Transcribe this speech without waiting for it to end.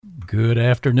Good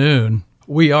afternoon.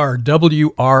 We are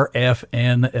WRFNLP,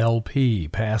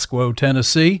 Pasquo,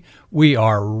 Tennessee. We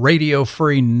are Radio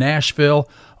Free Nashville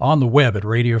on the web at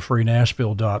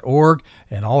radiofreenashville.org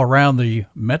and all around the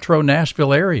Metro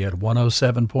Nashville area at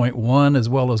 107.1 as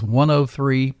well as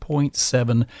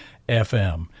 103.7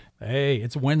 FM. Hey,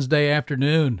 it's Wednesday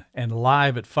afternoon and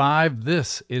live at 5,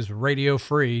 this is Radio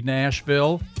Free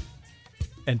Nashville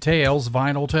and Tales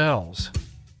Vinyl Tells.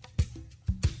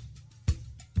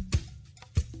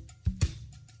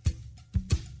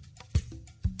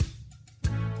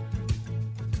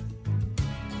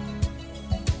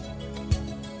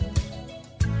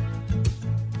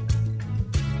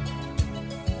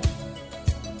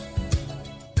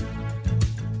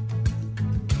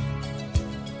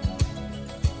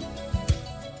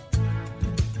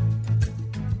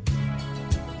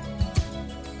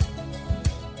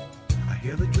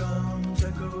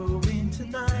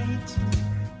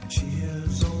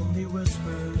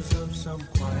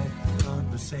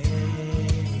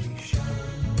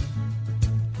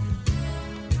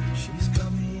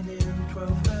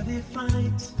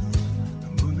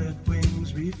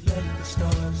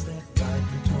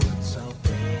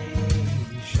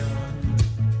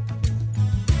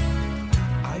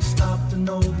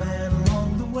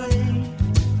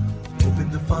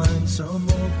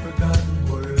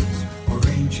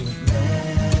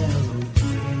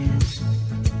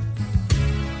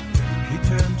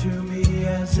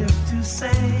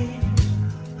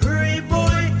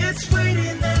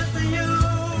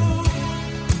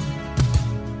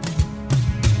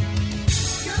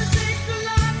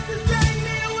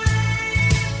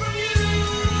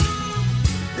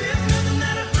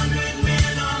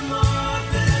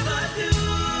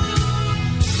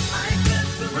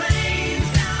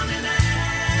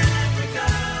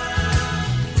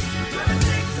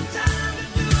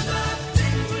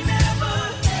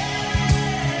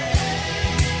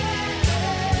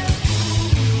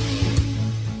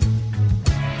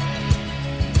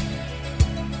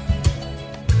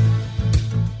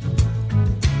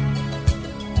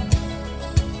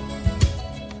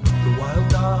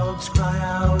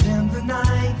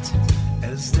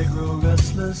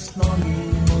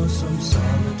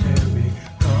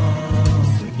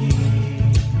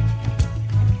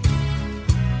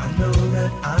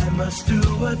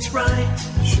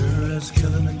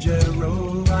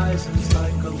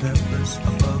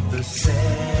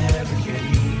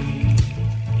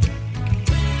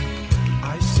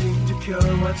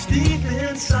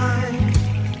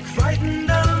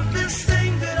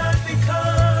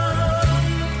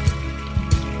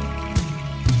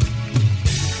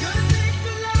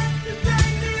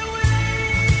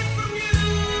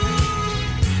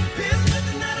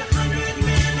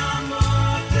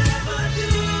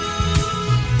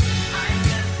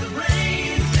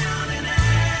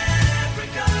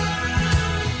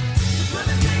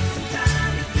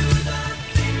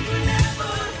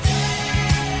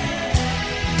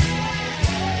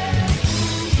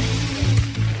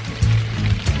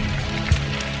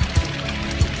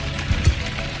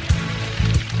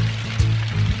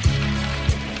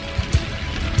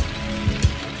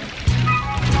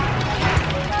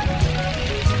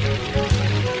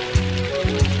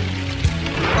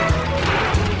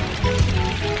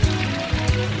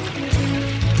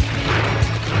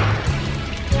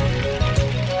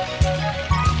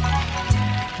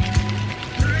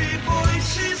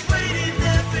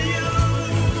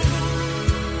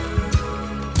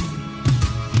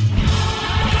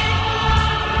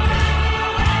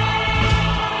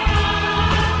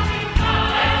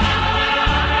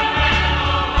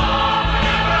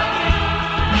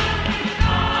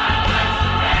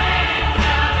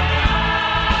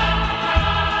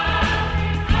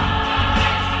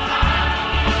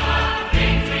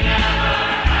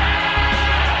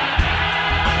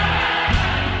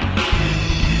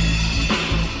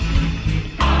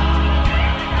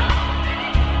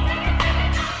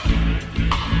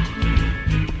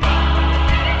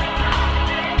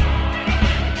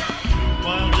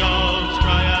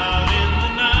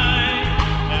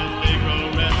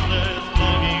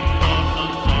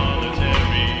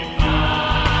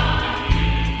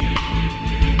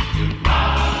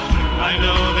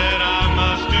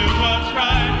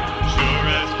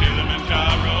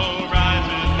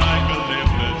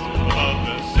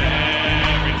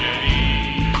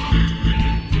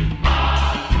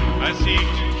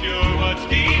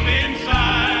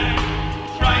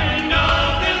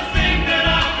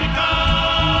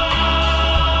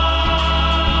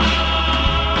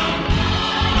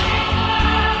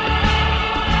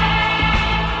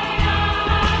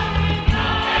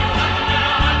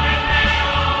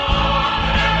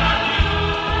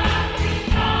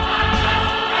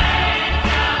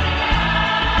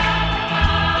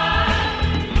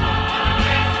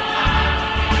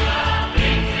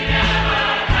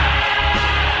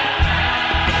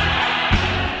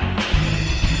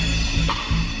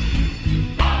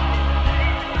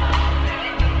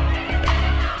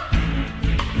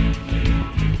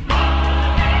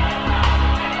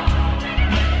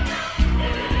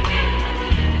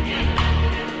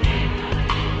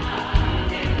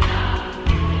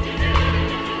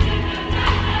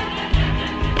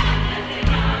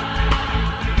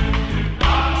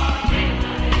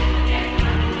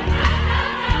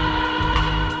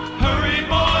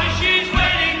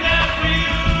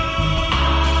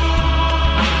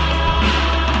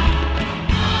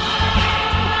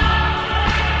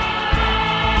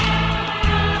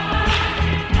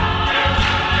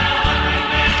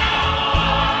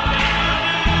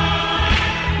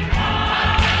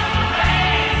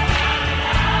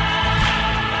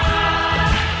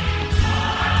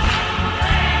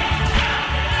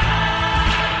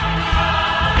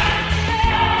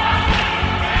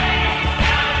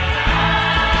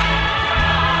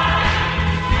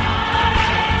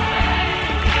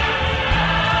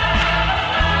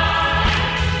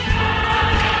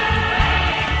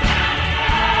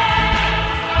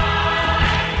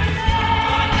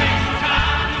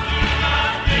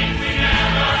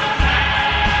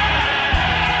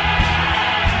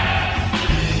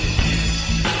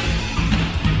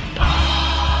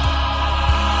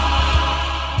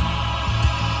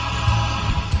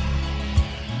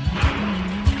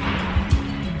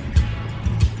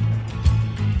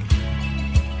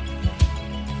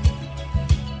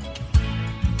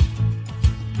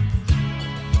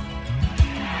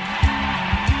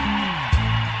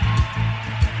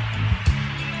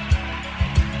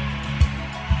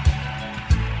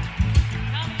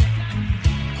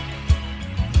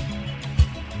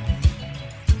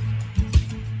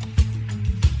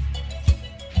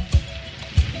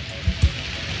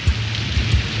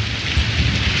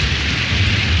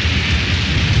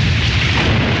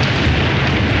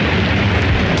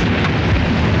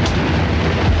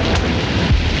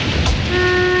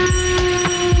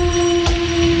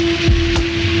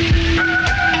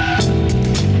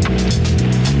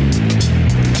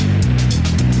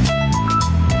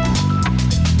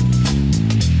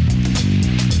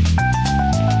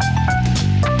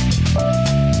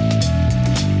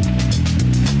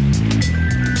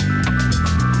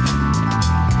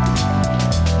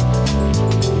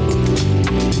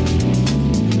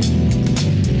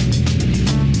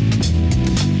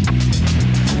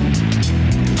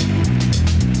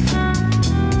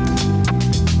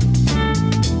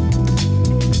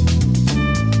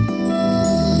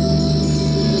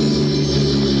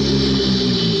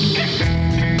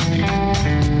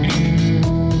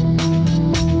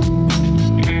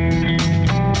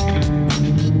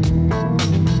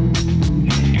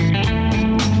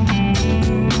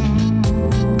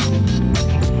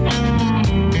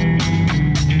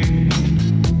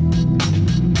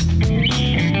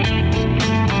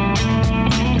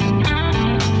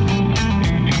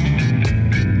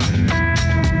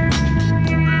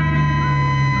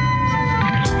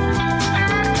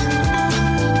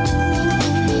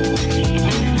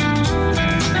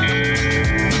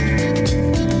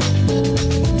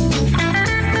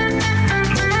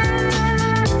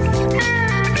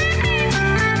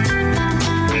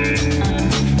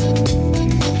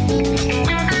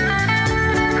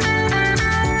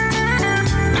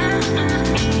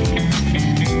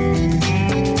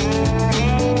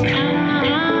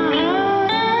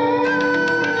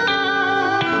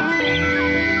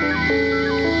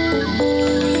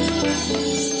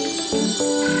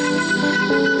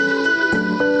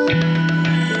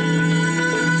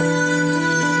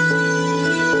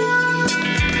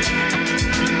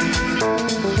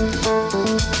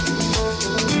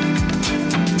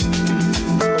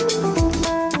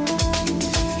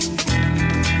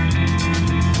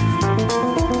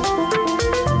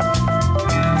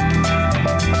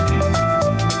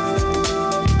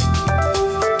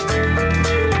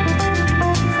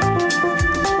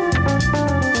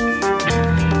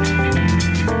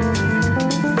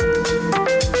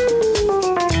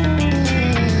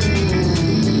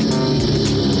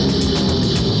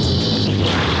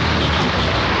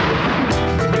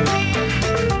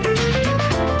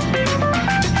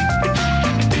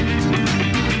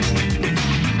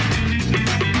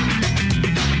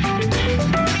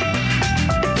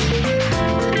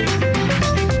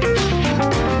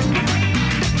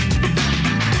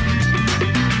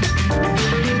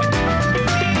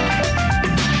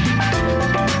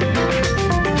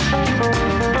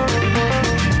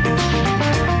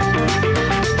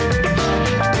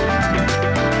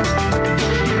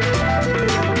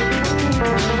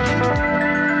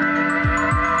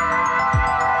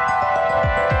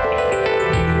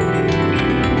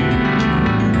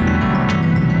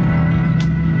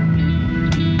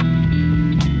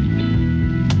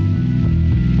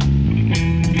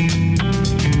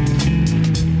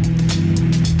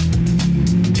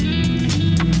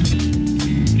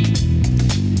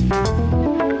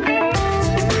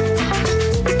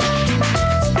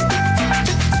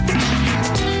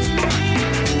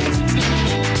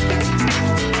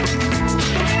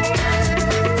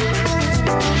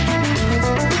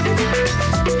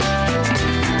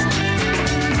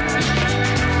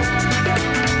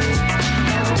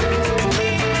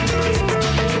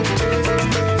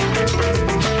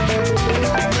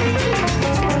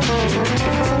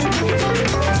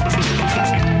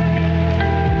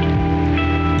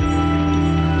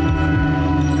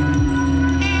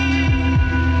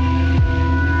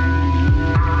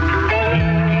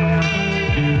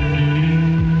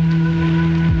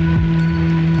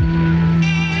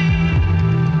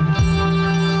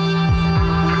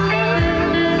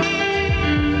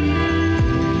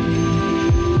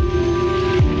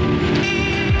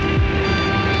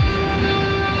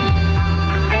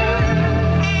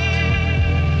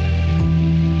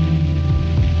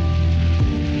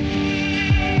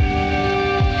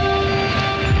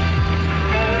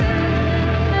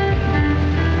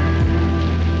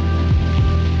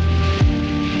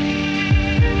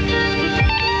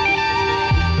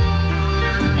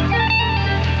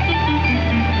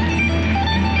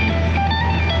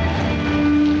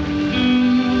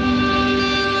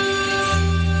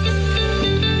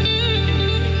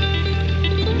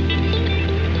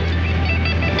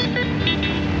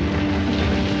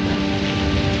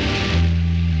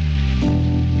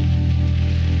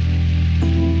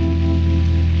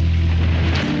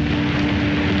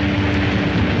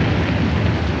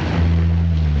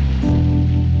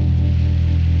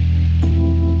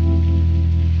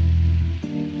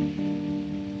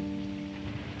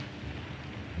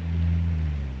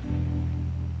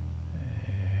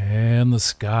 the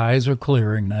skies are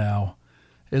clearing now.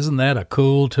 Isn't that a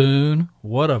cool tune?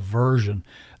 What a version.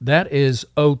 That is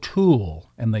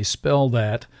O'Toole, and they spell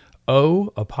that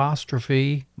O'2L.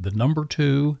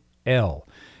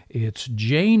 It's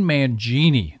Jane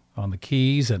Mangini on the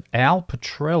keys, and Al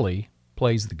Petrelli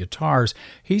plays the guitars.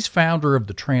 He's founder of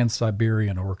the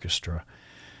Trans-Siberian Orchestra,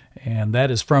 and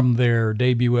that is from their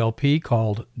debut LP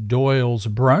called Doyle's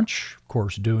Brunch, of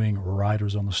course doing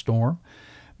Riders on the Storm.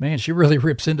 Man, she really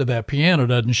rips into that piano,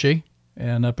 doesn't she?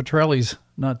 And Petrelli's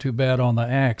not too bad on the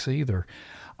axe either.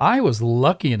 I was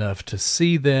lucky enough to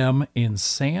see them in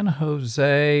San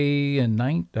Jose in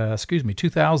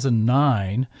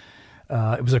 2009.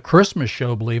 It was a Christmas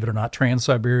show, believe it or not,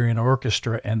 Trans-Siberian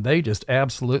Orchestra, and they just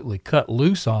absolutely cut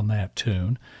loose on that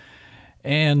tune.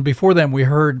 And before them, we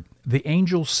heard the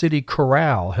Angel City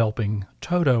Chorale helping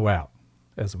Toto out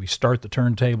as we start the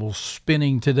turntables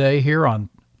spinning today here on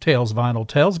Tales Vinyl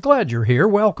Tales. Glad you're here.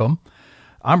 Welcome.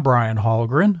 I'm Brian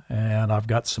Hallgren, and I've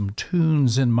got some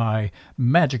tunes in my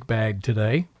magic bag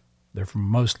today. They're from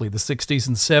mostly the 60s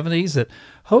and 70s that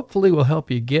hopefully will help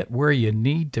you get where you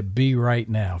need to be right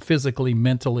now, physically,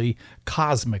 mentally,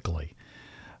 cosmically.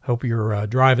 Hope you're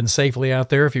driving safely out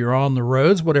there. If you're on the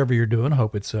roads, whatever you're doing,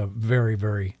 hope it's a very,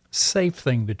 very safe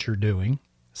thing that you're doing.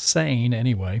 Sane,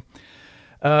 anyway.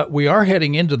 We are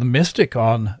heading into the Mystic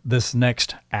on this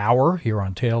next hour here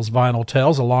on Tales Vinyl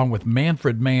Tales, along with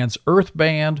Manfred Mann's Earth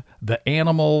Band, The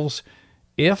Animals,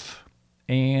 If,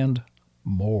 and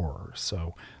more.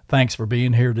 So thanks for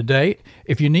being here today.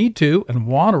 If you need to and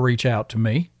want to reach out to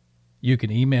me, you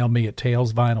can email me at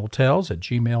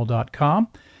talesvinyltales@gmail.com.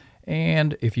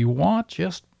 And if you want,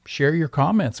 just share your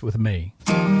comments with me.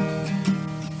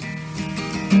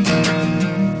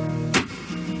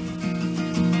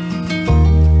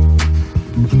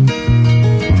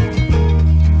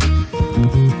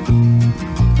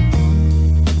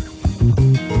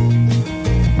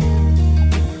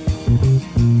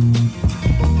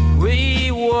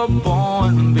 We were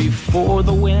born before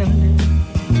the wind,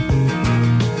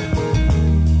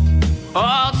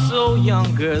 also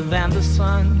younger than the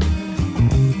sun.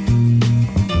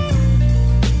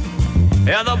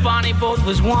 Yeah, the bonnie boat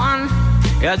was one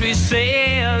as we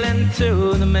sail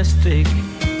into the mystic.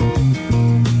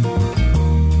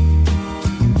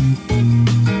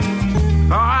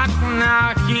 I can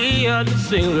now hear the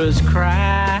sailors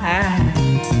cry,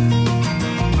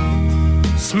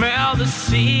 smell the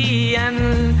sea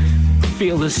and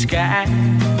feel the sky.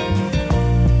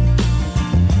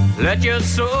 Let your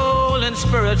soul and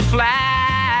spirit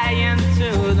fly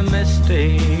into the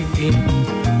mystic.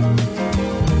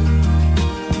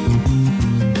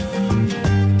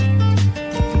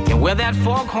 And where that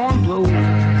foghorn blows,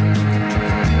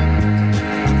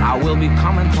 I will be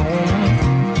coming home.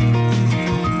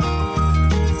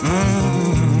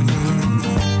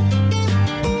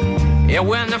 Yeah,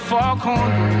 when the foghorn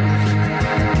blows,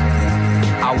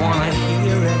 I wanna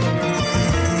hear it.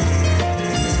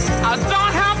 I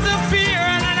don't have to fear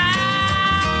it, and I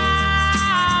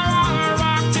wanna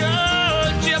rock your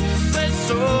gypsy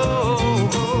soul,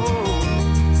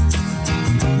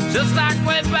 just like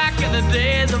way back in the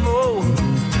days of old.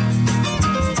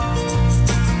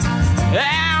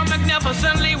 And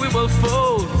magnificently we will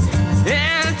fold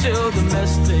into the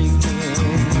mystic.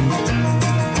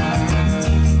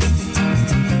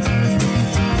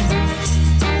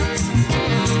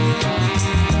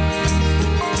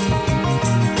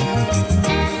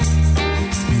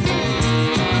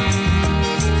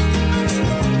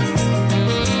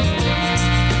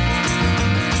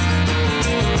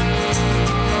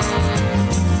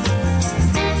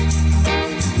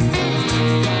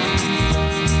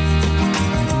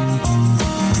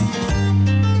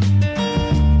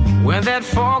 When that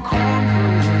foghorn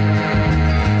blows,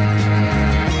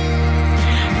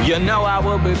 you know I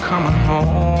will be coming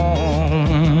home.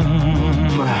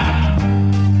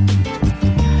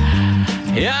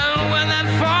 Yeah, when that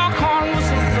foghorn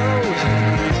whistle blows,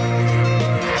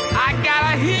 I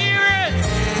gotta hear it.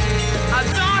 I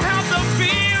don't have to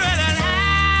fear it, and I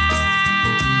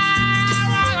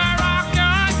wanna rock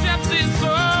your gypsy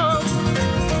soul,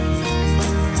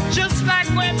 just like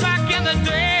way back in the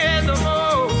days of old.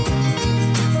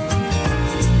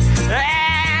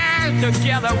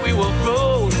 Together we will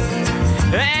fold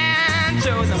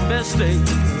into the mystic.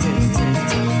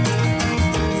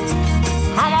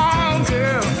 Come on,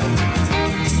 girl.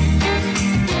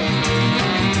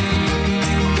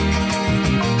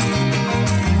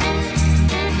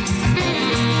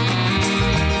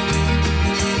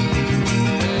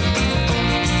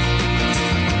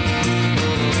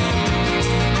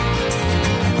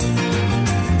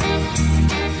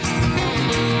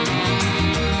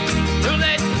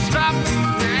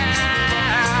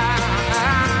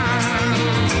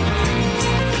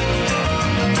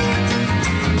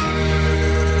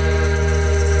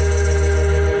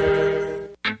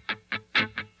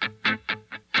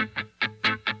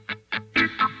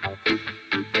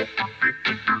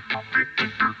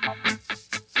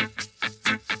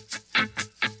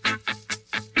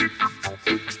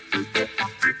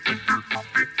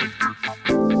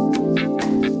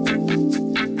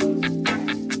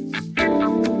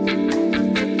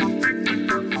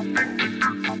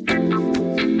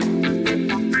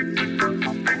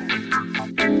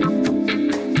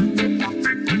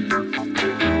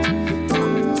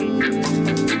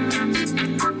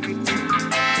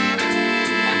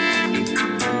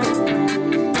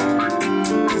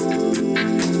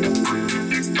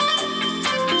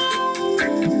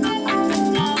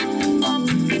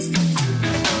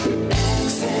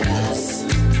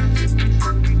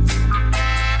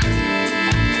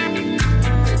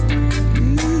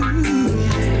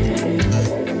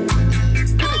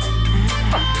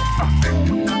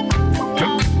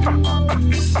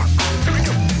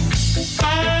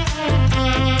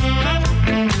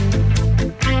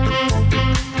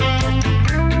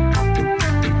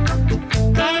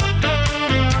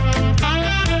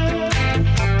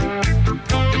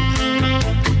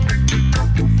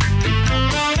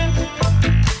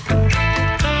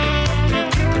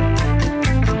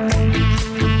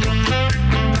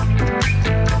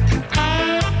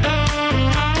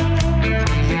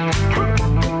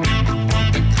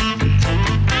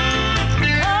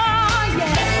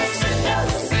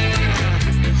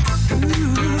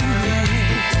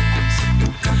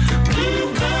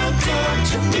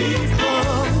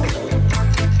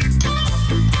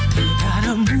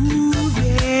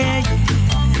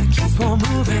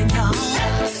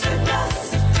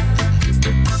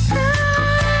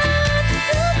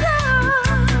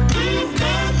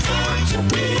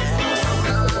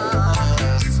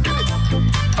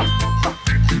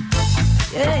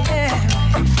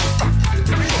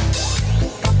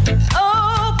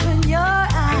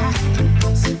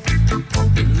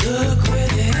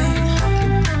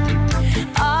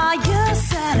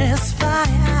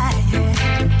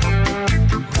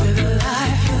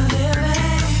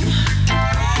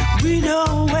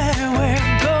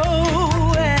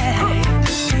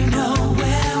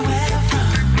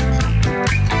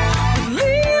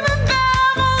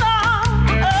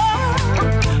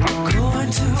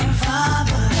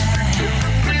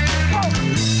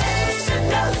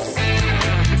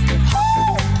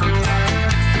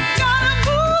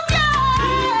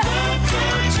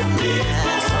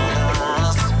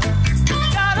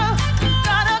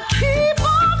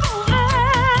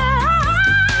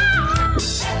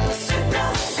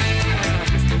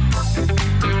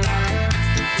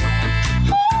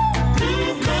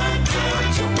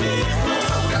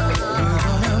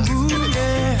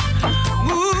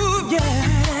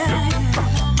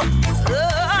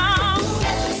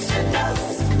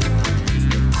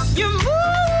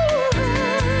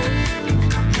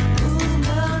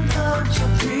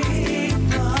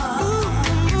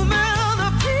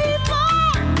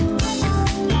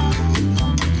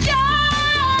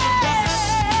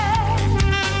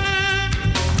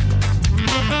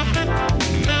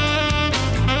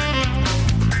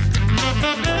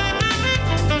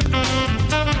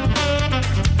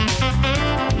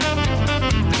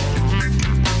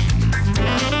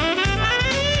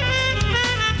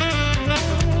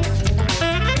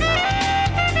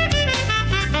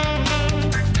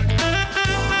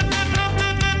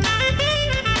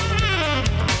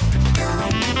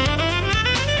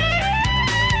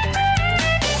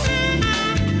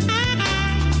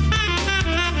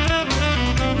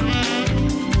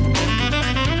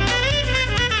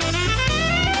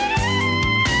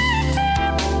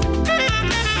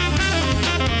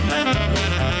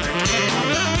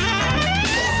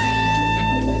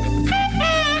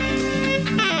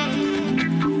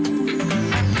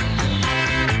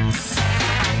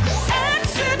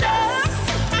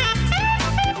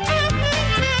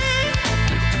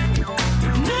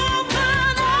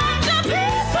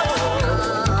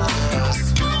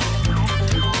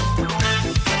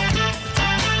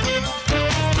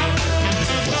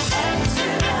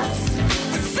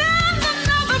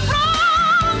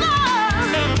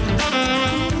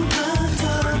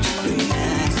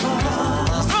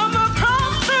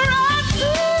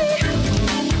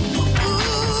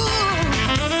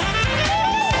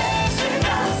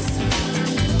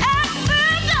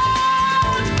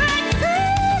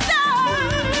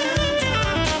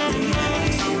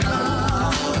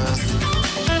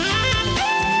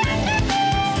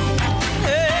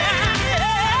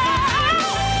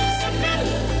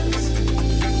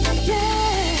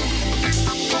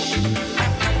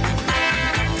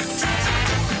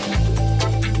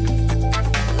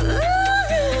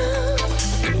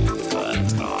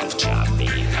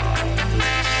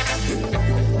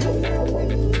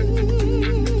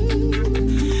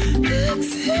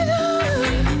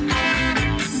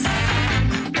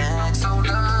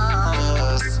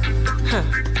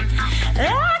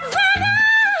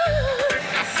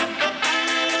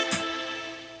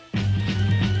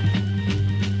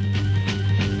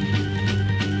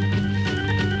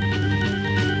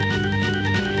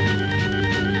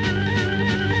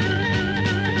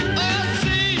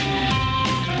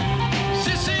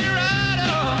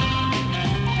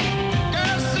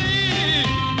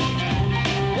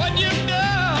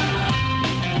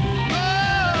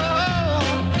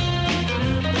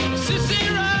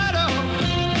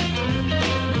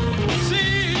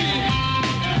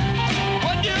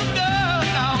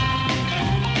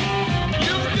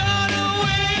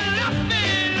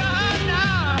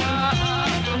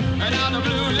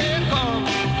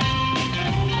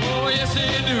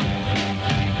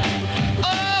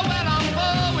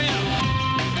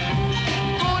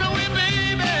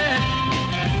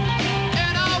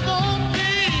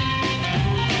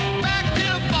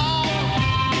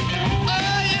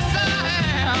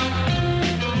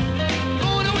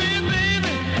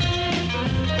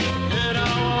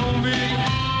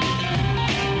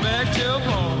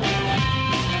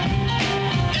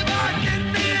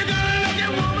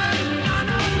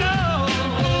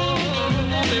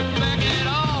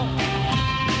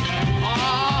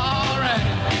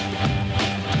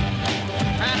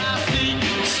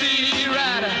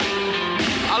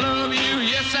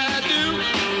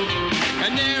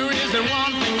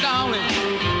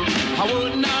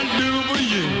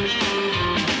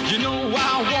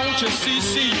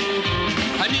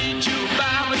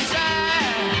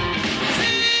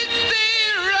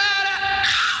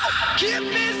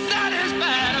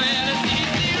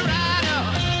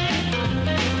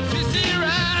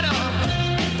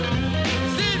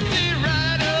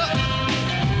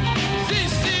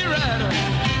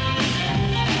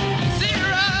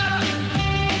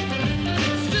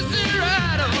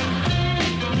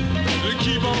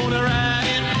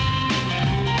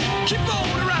 Keep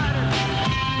on riding.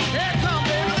 Here come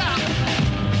baby.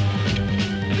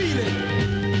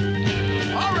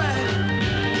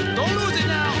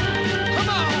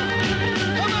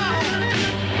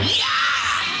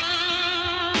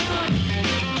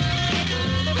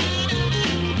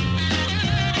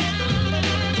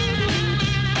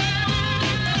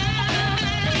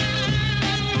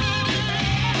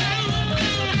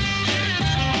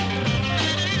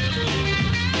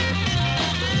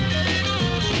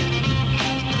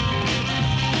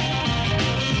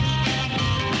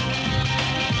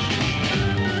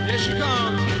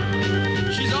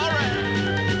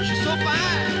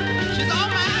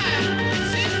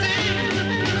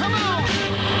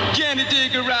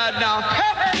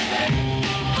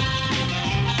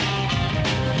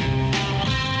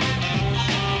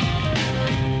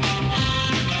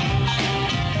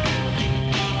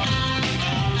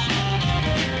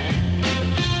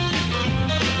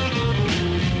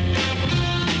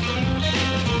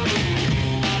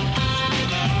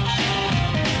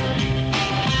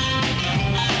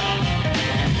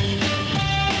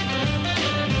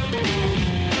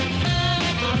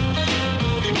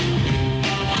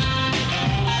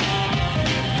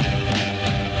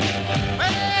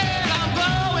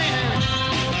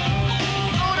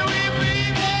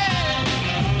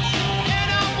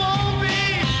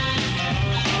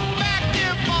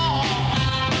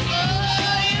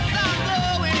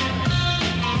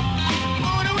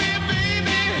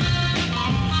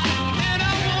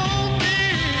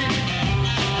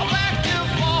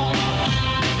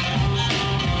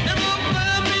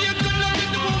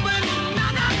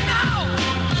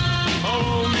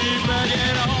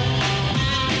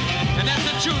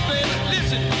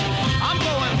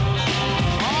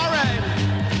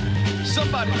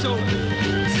 Somebody told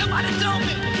me. Somebody told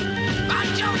me.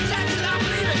 I'm Joe Jackson. I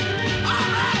believe it. All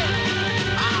right.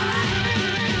 All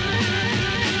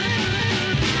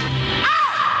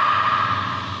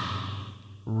right.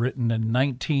 Written in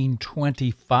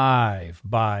 1925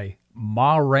 by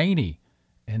Ma Rainey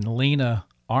and Lena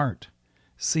Arndt,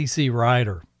 C.C.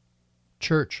 Ryder,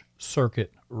 church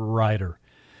circuit writer.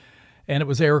 And it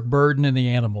was Eric Burden and the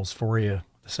Animals for you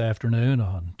this afternoon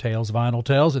on Tales Vinyl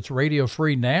Tales. It's Radio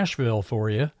Free Nashville for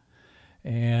you.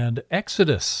 And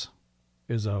Exodus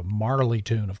is a Marley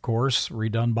tune, of course,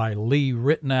 redone by Lee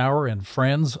Ritenour and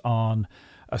friends on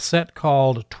a set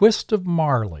called Twist of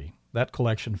Marley. That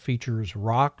collection features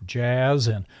rock, jazz,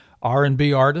 and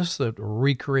R&B artists that are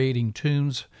recreating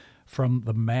tunes from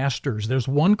the masters. There's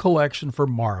one collection for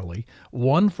Marley,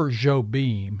 one for Joe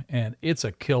Beam, and it's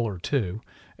a killer too.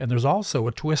 And there's also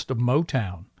a twist of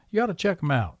Motown. You ought to check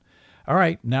them out. All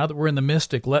right, now that we're in the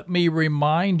Mystic, let me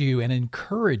remind you and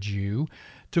encourage you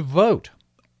to vote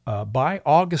by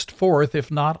August 4th, if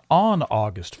not on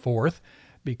August 4th,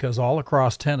 because all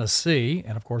across Tennessee,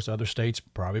 and of course other states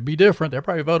probably be different. They'll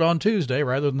probably vote on Tuesday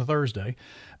rather than Thursday.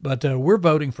 But we're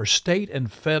voting for state and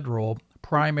federal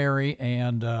primary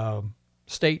and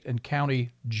state and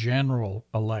county general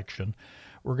election.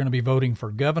 We're going to be voting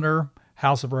for governor,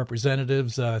 House of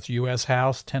Representatives, it's U.S.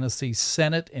 House, Tennessee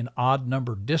Senate in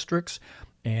odd-numbered districts,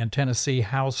 and Tennessee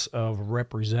House of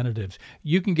Representatives.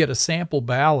 You can get a sample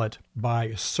ballot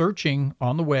by searching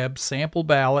on the web, sample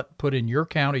ballot, put in your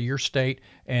county, your state,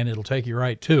 and it'll take you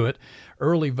right to it.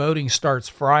 Early voting starts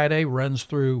Friday, runs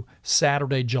through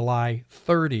Saturday, July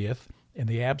 30th, and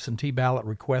the absentee ballot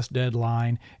request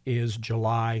deadline is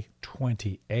July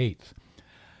 28th.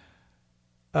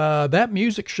 That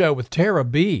music show with Tara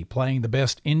B, playing the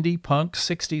best indie, punk,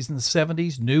 60s and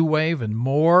 70s, new wave, and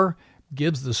more,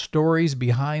 gives the stories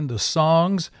behind the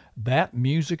songs. That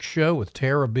music show with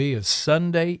Tara B is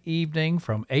Sunday evening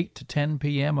from 8 to 10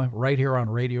 p.m. right here on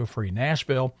Radio Free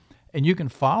Nashville. And you can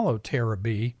follow Tara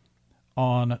B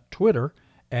on Twitter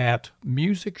at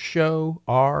Music Show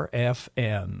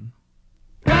RFN.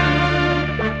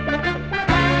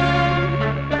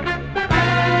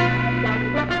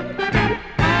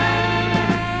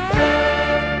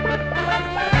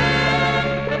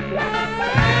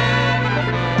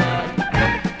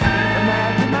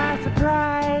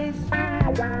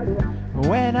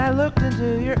 When I looked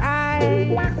into your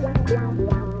eyes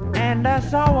and I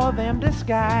saw all them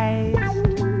disguised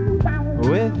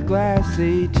with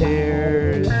glassy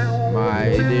tears, my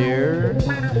dear.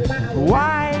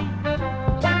 Why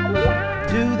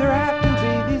do there have to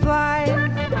be these lies?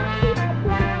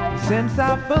 Since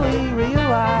I fully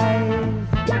realize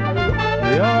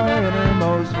your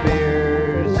innermost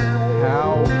fears,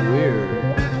 how weird.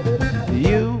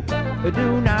 You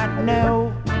do not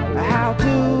know how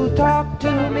to talk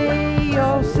to me.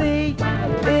 You'll see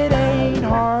it ain't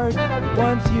hard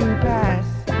once you pass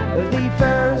the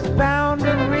first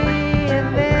boundary,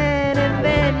 and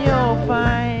then you'll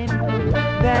find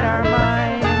that our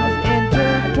minds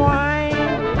intertwine.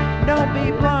 Don't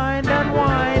be blind,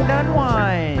 unwind,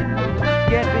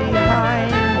 get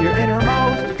behind your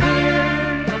innermost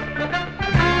fears.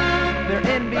 They're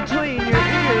in between your ears.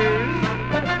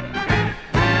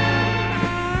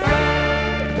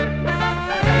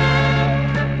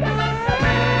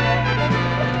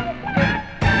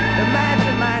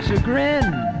 Chagrin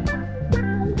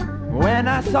when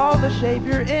I saw the shape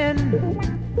you're in.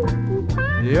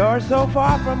 You're so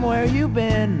far from where you've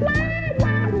been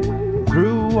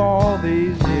through all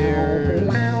these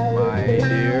years, my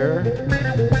dear.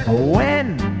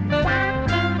 When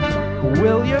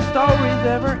will your stories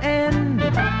ever end?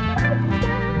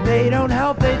 They don't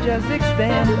help, they just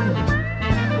extend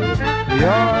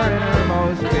your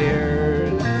innermost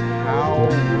fears. How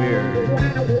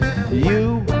weird.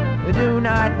 You do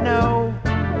not know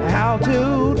how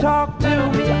to talk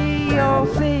to me. You'll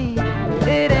see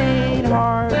it ain't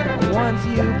hard once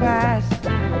you pass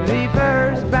the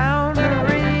first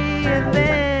boundary, and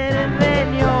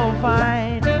then you'll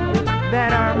find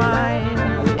that our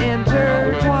minds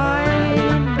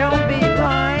intertwine. Don't be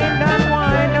blind,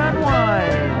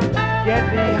 unwind, get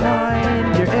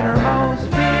behind your innermost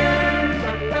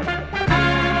fears.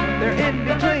 They're in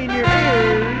between your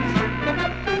ears.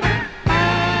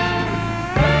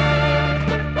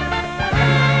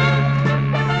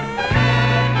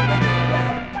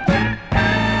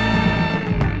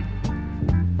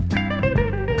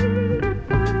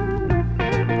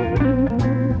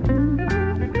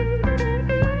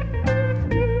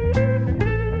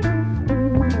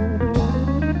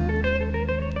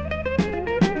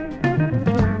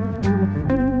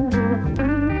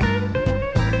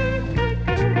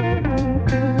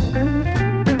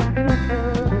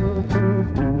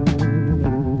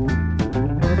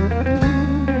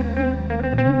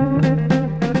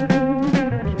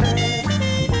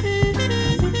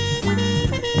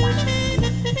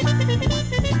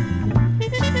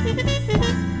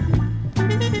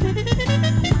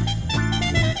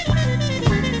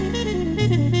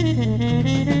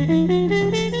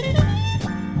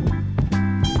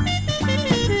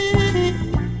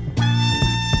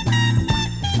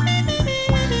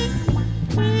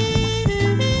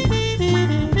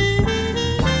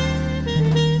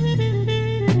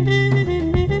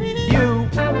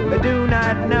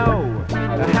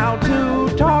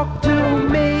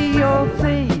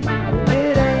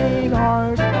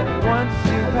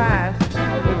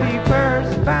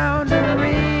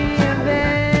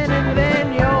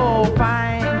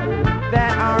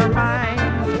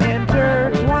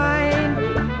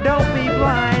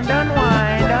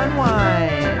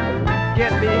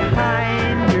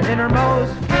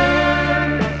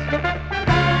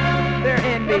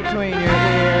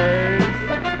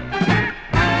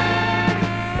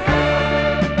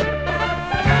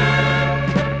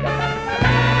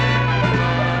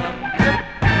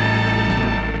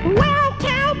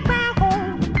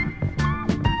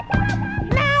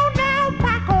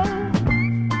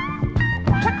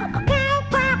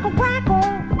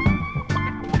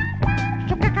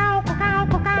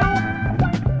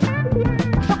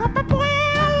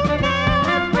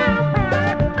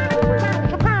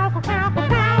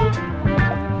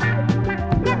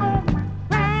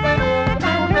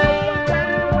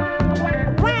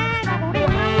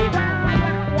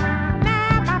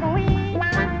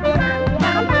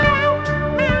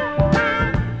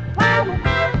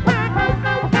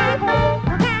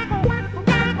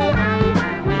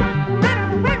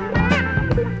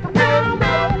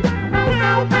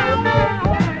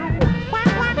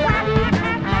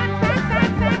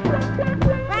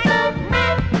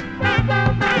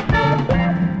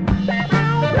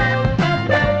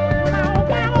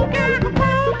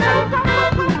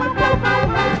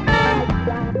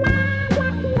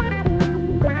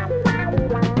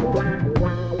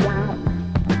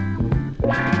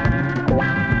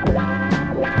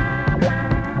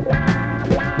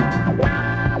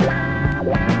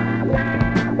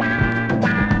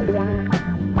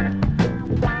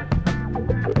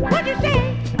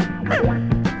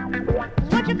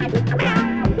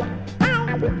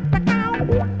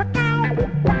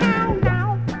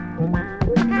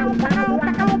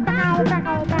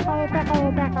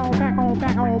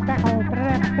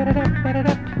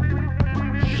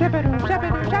 Shabadoo,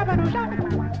 shabadoo, shabadoo,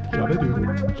 shabadoo. Shabadoo,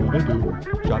 shabadoo,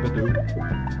 shabadoo.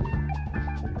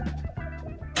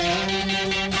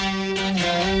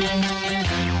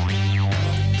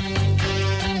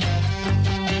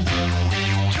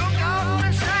 Took off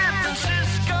in San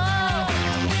Francisco,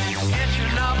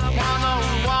 catching up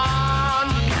 101.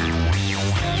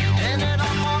 Ended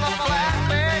up on a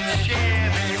flatbed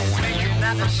Chevy, waking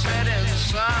at the setting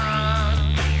sun.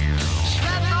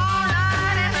 Slept all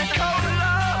night in a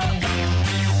cola,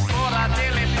 thought I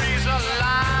nearly freeze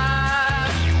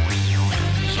alive.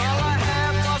 So I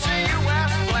had was a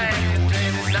U.S. flag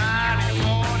dated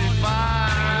 1945.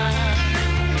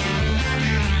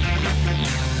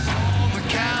 On the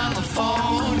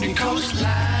California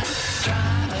coastline,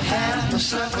 trying to have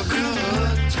myself a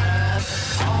good time.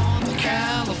 On the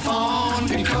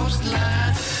California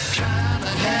coastline, trying to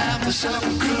have myself a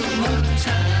good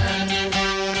time.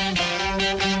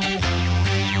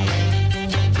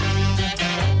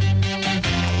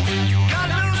 Got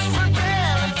loose from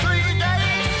jail in 3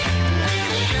 days.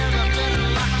 Sheriff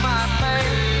didn't like my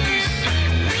face.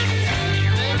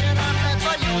 Thinking I'm head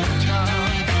for Utah,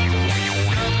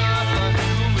 cover up a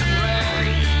human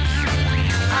race.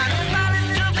 I decided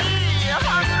to be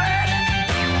 100,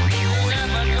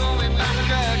 never going back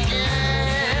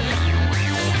again.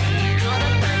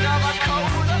 Couldn't think of a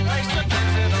colder place to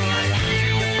visit or an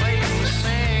easier place to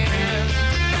sin.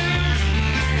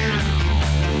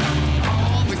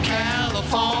 On the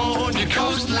California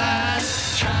coastline,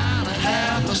 trying to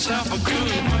have myself a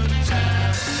good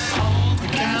time. On the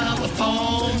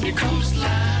California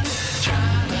coastline,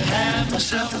 trying to have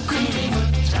myself a good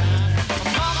time.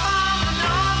 I'm on the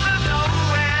north of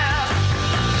nowhere,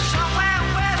 somewhere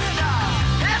west of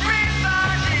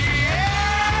everybody.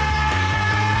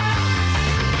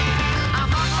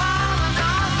 I'm up on the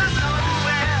north of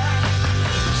nowhere,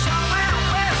 somewhere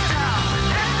west of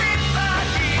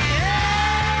everybody.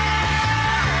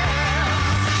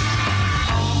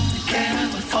 On the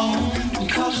California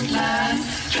coastline,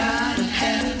 trying to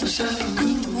have myself a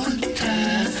good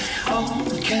time. On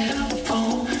the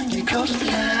California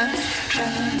coastline,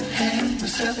 trying to have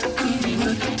myself a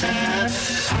good time.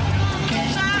 On the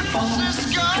California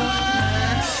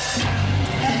coastline,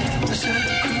 have myself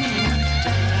a good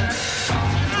time.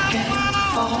 On the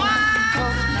California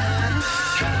coastline,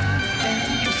 trying to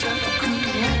have myself a good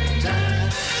time.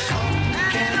 On the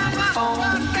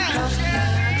California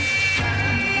coastline,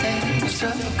 trying to have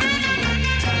myself a good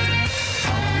time.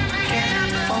 On the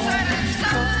California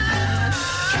coastline,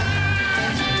 trying to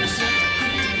have myself a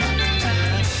good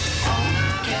time. On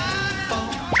the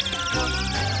California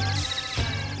coastline.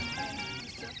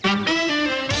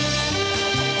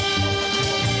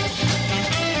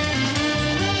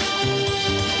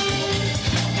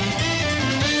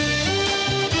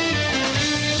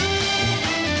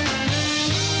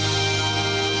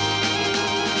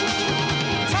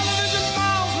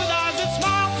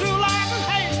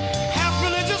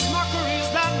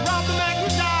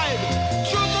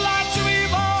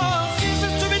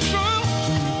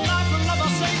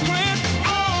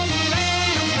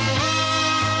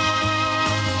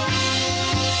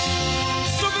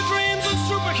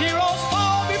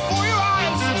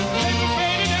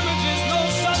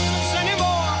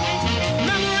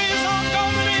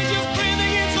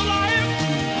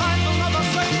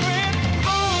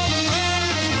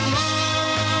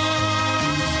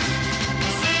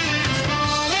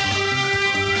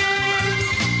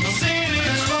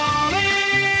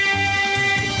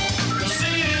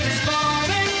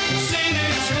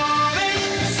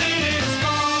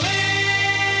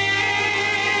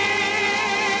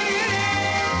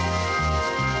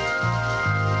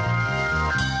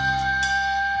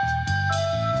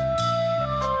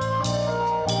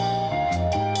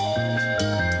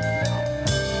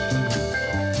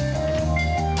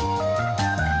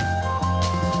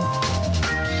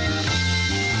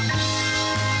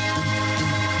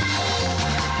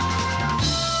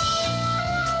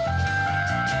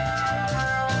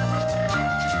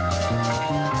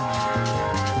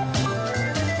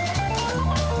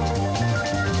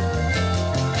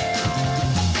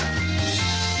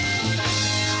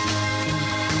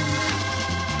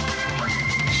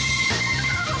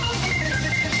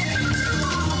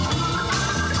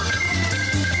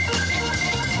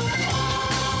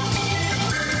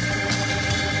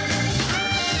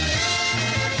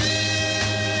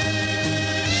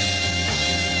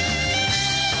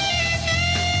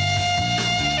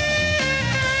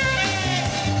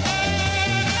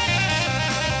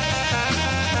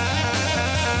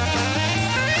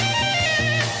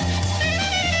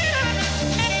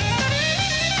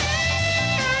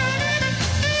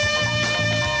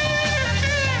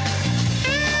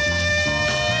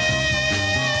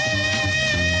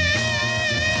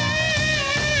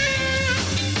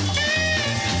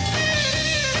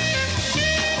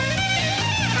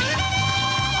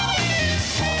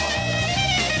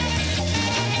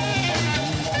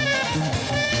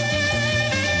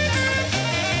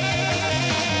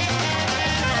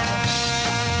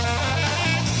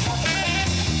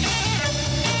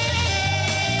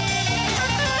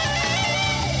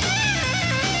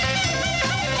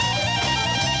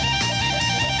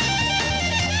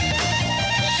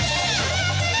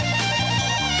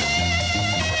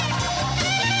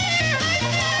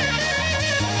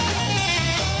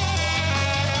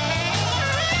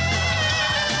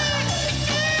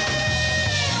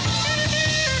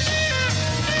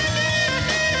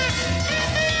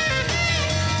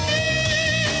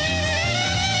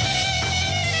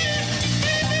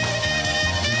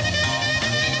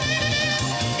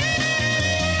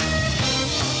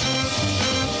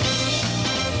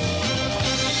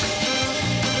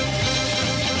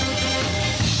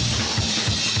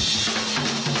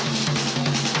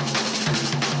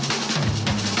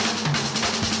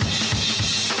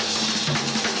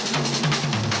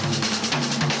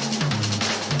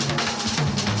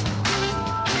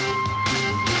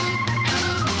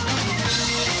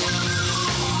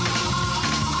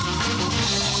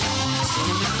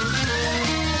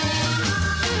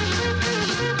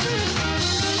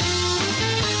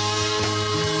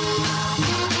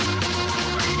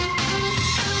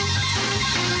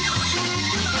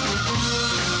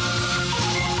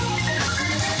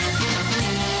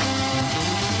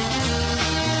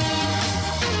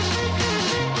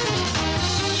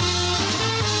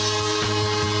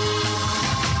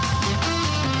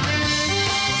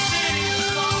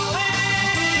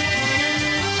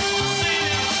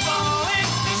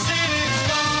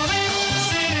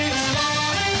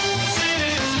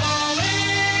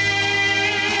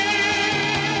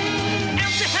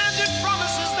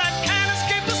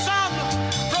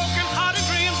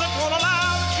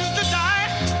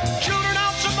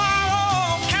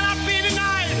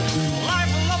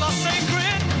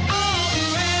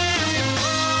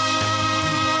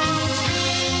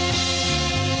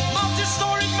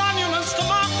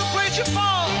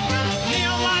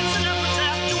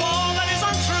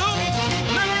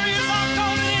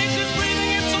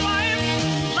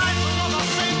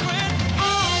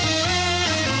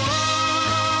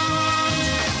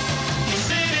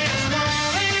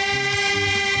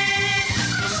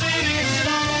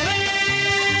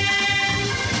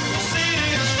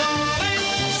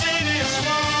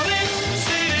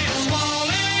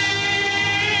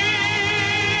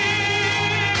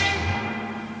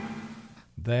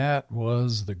 That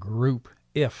was the group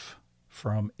If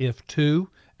from If 2,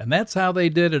 and that's how they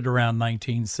did it around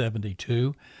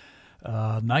 1972.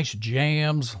 Nice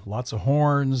jams, lots of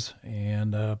horns,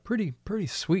 and pretty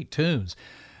sweet tunes.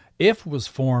 If was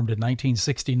formed in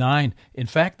 1969. In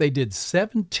fact, they did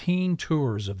 17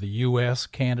 tours of the U.S.,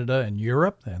 Canada, and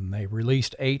Europe, and they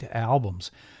released 8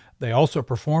 albums. They also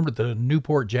performed at the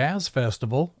Newport Jazz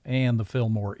Festival and the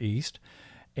Fillmore East.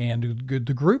 And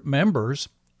the group members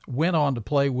went on to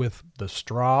play with the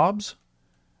Straubs,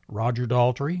 Roger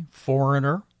Daltrey,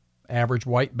 Foreigner, Average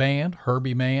White Band,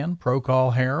 Herbie Mann,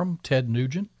 Procol Harum, Ted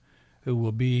Nugent, who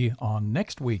will be on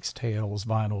next week's Tales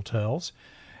Vinyl Tells.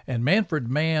 And Manfred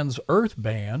Mann's Earth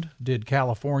Band did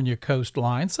California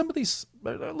Coastline. Some of these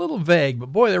are a little vague,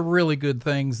 but boy, they're really good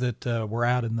things that were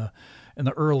out in the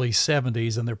early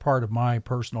 70s, and they're part of my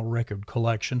personal record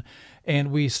collection.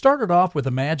 And we started off with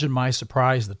Imagine My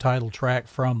Surprise, the title track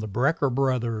from the Brecker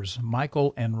Brothers,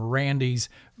 Michael and Randy's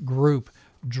group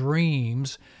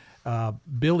Dreams.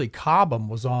 Billy Cobham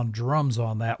was on drums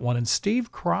on that one, and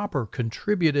Steve Cropper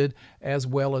contributed as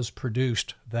well as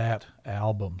produced that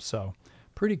album. So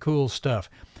pretty cool stuff.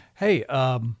 Hey,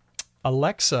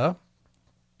 Alexa,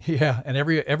 yeah, and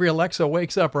every Alexa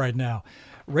wakes up right now.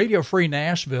 Radio Free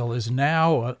Nashville is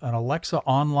now an Alexa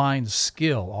online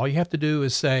skill. All you have to do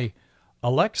is say,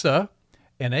 Alexa,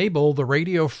 enable the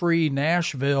Radio Free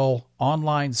Nashville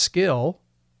online skill.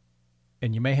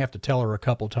 And you may have to tell her a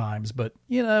couple times, but,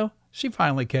 you know, she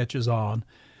finally catches on.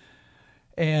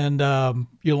 And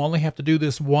you'll only have to do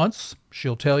this once.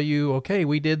 She'll tell you, okay,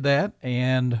 we did that.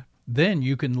 And then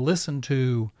you can listen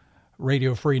to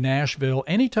Radio Free Nashville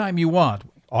anytime you want.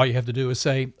 All you have to do is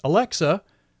say, Alexa,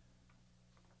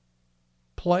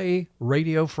 play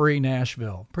Radio Free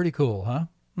Nashville. Pretty cool, huh?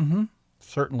 Mm-hmm.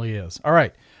 Certainly is. All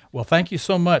right. Well, thank you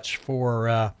so much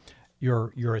for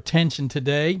your attention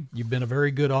today. You've been a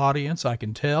very good audience, I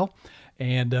can tell.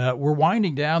 And we're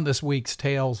winding down this week's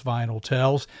Tales Vinyl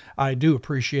Tells. I do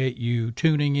appreciate you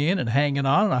tuning in and hanging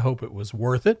on, and I hope it was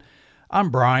worth it. I'm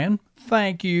Brian.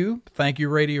 Thank you. Thank you,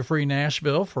 Radio Free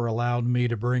Nashville, for allowing me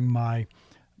to bring my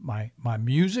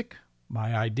music,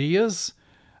 my ideas,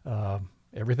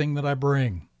 everything that I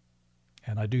bring.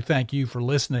 And I do thank you for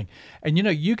listening. And, you know,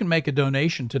 you can make a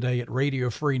donation today at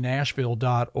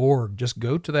radiofreenashville.org. Just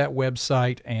go to that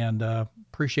website and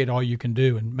appreciate all you can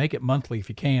do, and make it monthly if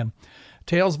you can.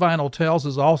 Tales Vinyl Tells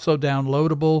is also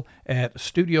downloadable at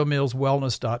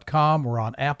studiomillswellness.com. We're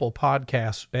on Apple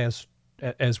Podcasts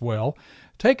as well.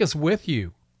 Take us with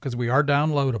you, because we are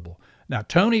downloadable. Now,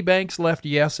 Tony Banks left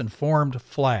Yes and formed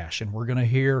Flash, and we're going to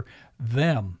hear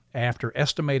them after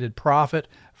Estimated Profit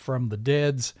from the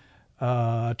Dead's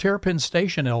Terrapin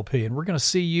Station LP. And we're going to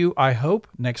see you, I hope,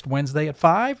 next Wednesday at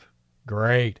 5.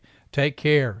 Great. Take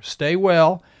care. Stay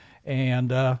well. And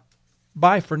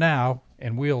bye for now,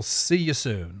 and we'll see you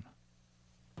soon.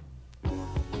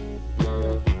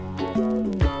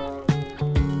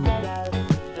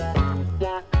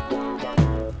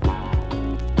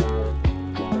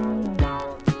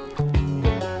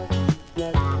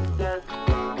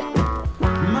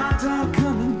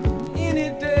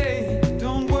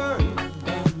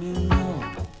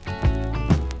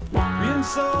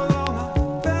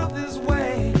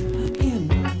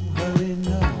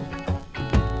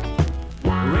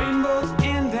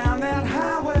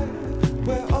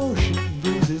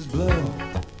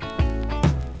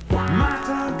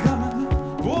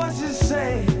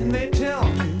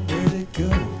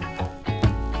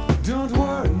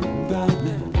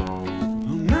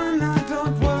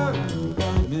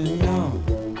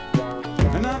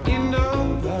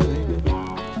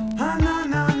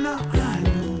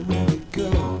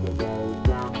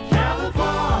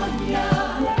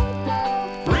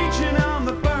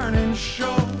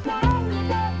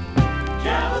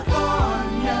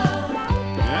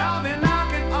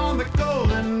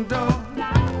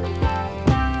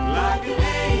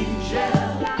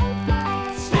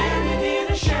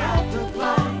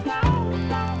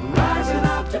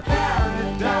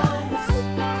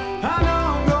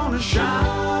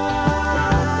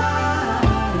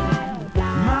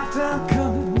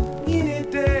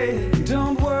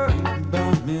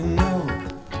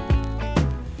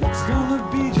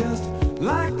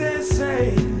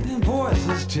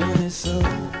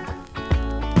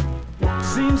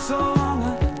 Seems so long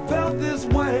I felt this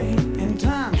way, and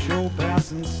time sure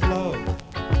passing slow.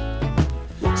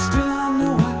 Still I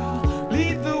know I'll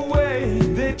lead the way.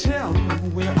 They tell me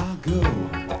where I'll go.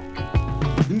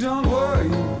 Don't worry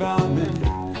about me.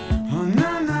 Oh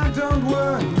no, no, don't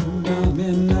worry about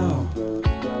me, no.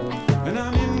 And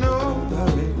I'm in no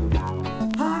hurry.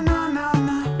 Oh no, no,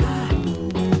 no, I know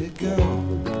where to go.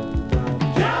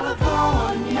 California.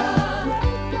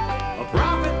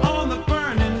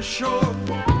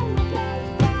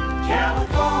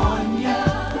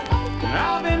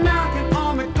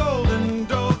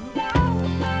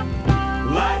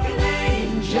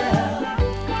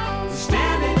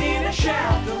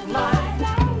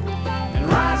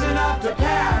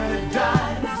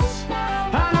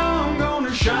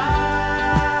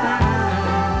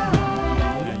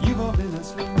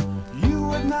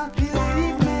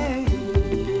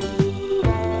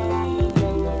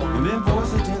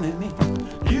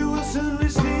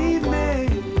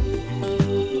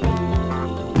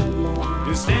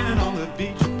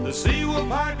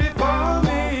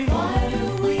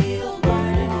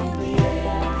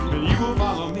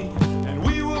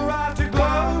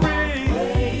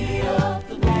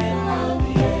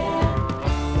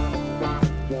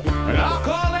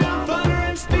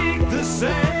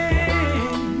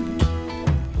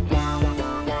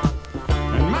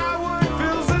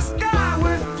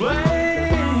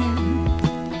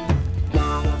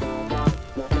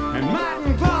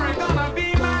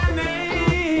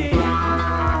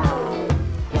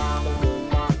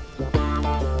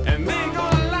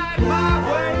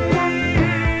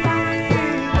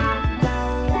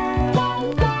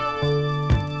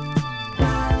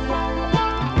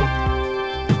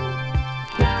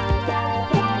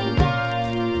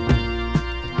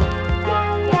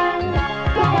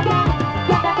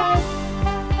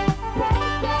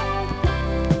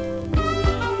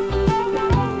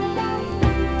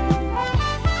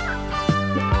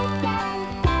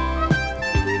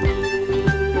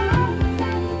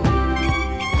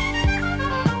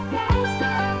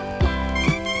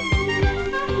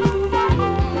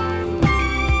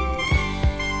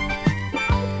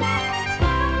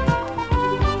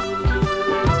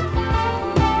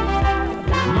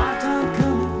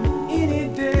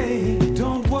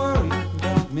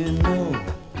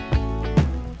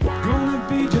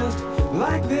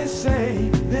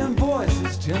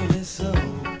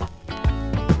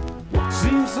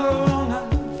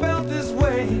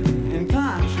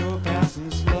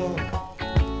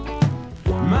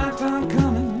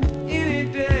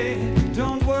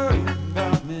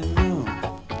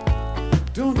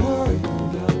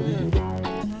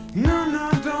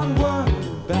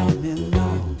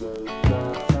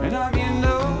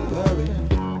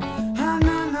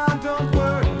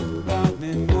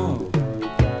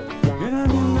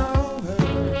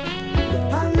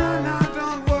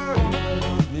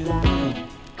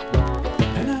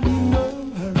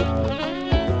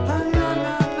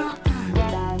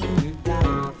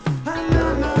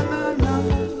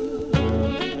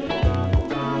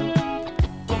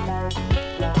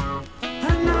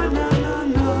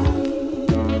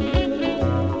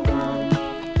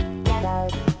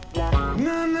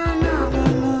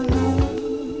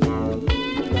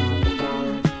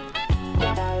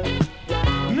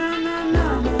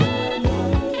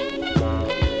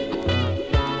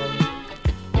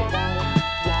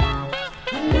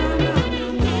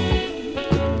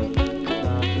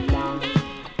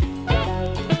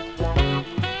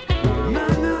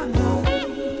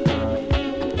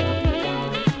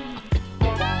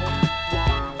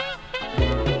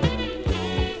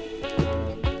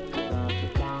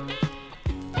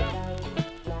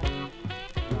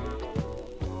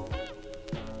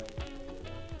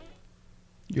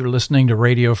 You're listening to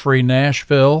Radio Free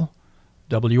Nashville,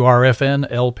 WRFN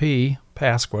LP,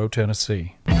 Pasquo,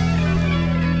 Tennessee.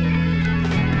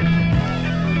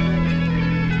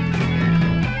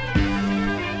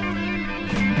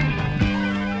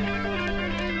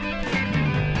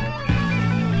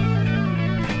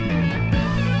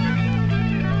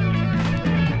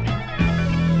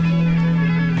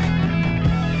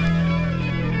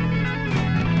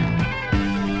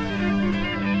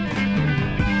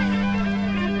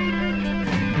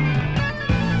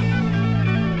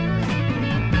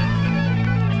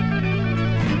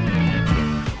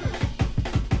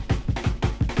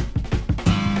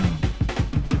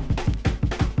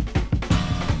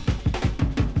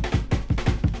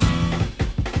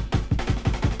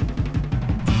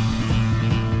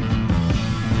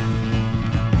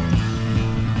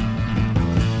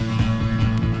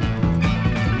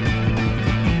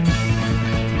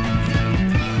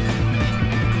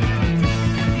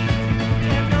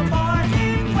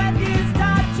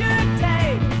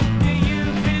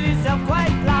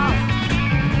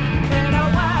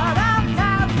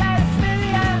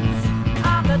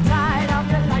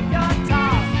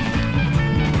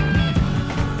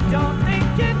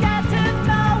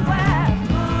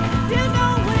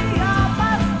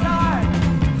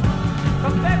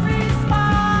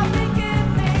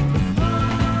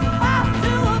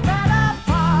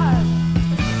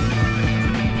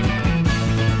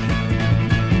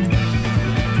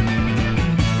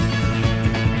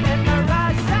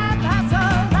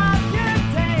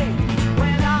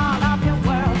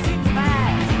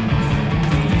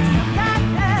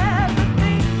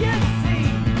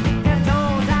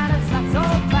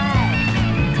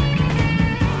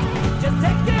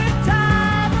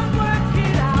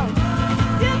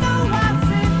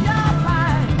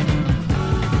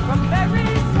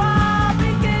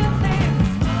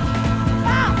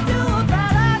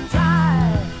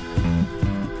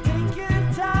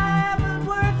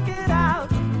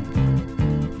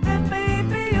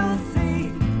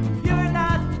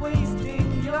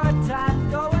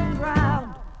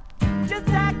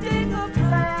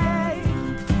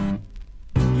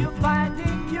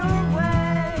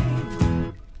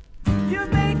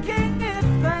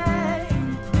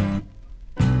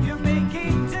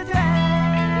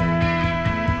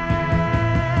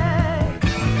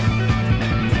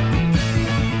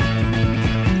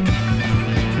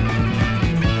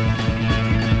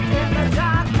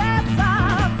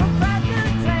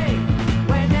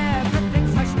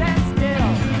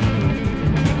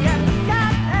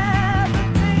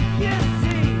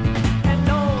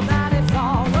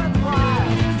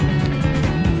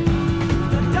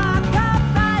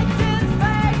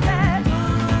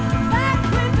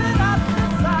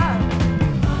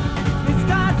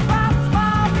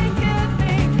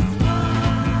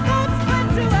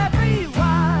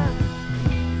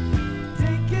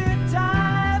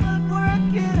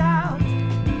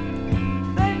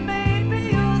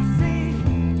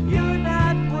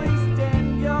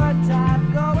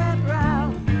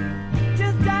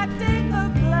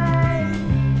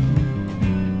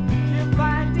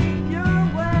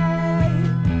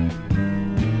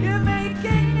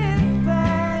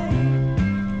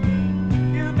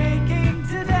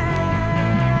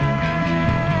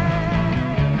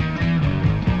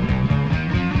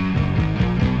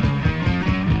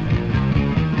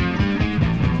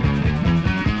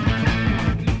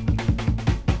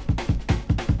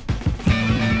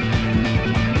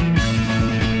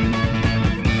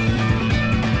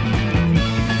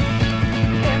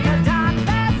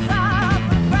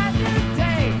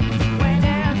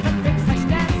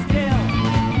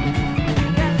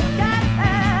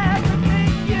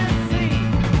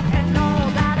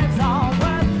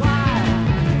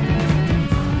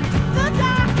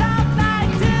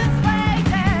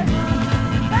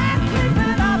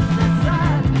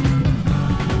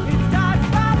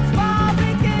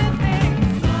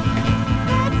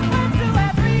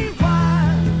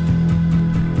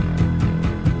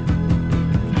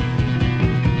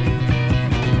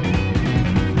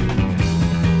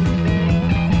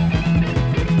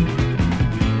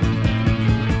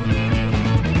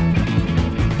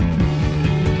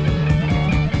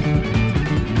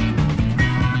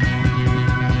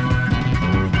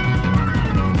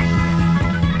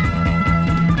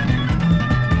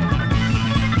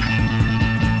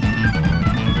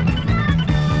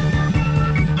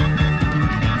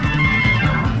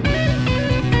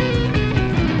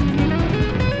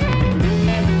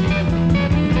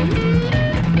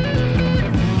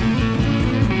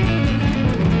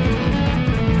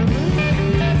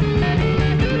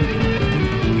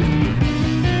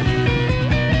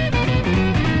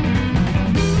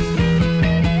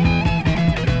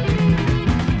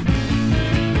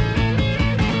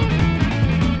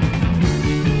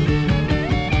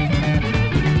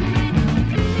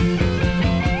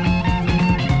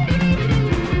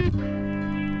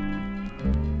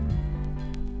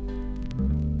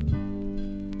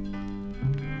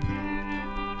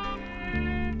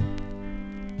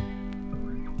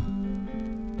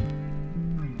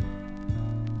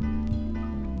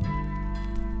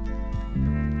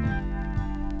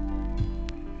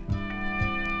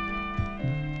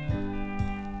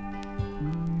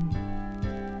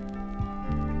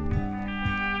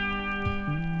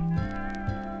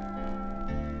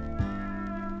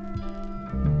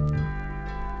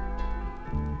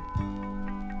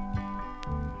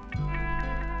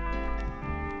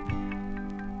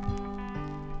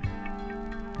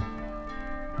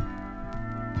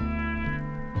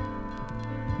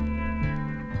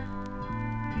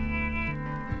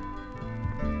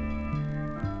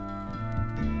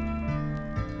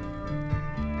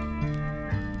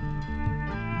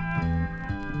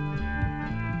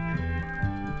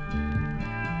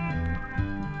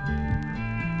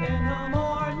 Come